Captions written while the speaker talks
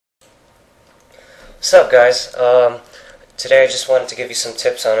What's up, guys? Today I just wanted to give you some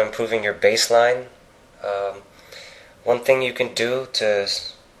tips on improving your bass line. Um, One thing you can do to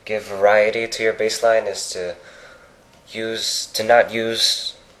give variety to your bass line is to not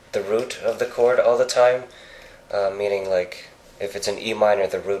use the root of the chord all the time. Meaning, like, if it's an E minor,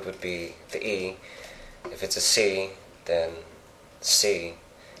 the root would be the E. If it's a C, then C.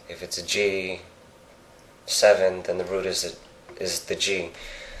 If it's a G7, then the root is the G.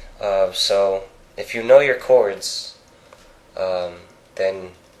 So if you know your chords,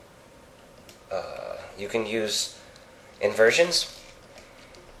 then you can use inversions,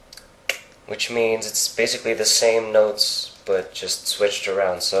 which means it's basically the same notes but just switched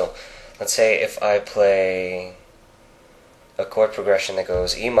around. So let's say if I play a chord progression that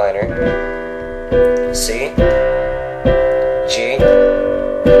goes E minor, C, G,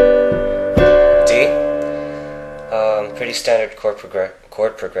 D, pretty standard chord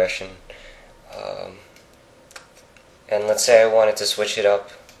progression. And let's say I wanted to switch it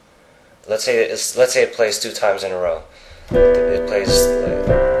up. Let's say it plays 2 times in a row. It plays,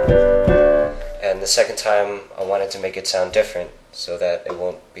 and the second time I wanted to make it sound different so that it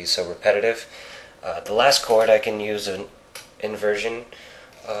won't be so repetitive. The last chord I can use an inversion.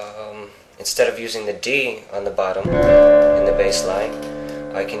 Instead of using the D on the bottom in the bass line,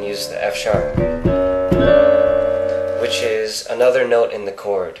 I can use the F sharp, which is another note in the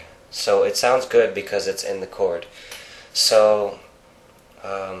chord. So it sounds good because it's in the chord. So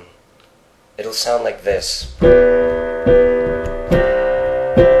it'll sound like this.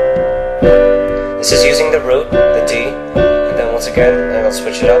 This is using the root, the D, and then once again, I'll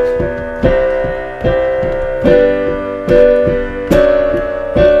switch it up.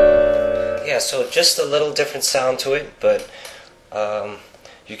 Yeah, so just a little different sound to it, but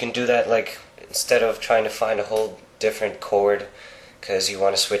you can do that, like, instead of trying to find a whole different chord because you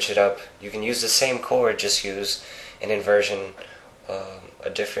want to switch it up, you can use the same chord, just use an inversion, a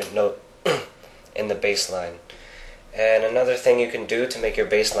different note in the bass line. And another thing you can do to make your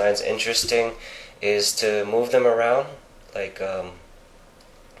bass lines interesting is to move them around, like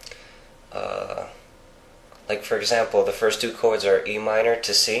for example, the first 2 chords are E minor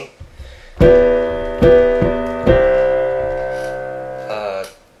to C.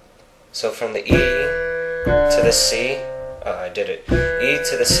 So from the E to the C, I did it. E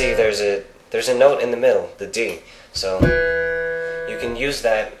to the C, there's a note in the middle, the D. So you can use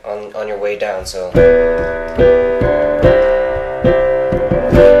that on your way down. So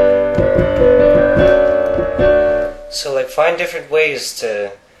like, find different ways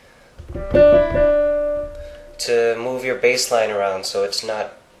to move your bass line around so it's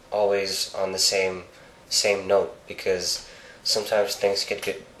not always on the same note, because sometimes things can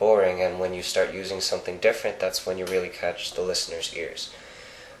get boring, and when you start using something different, that's when you really catch the listener's ears.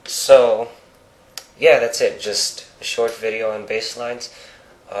 So yeah, that's it. Just a short video on bass lines.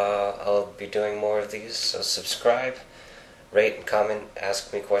 I'll be doing more of these, so subscribe, rate and comment,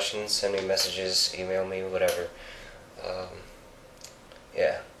 ask me questions, send me messages, email me, whatever.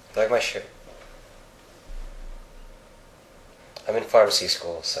 Yeah, like my shirt. I'm in pharmacy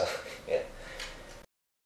school, so yeah.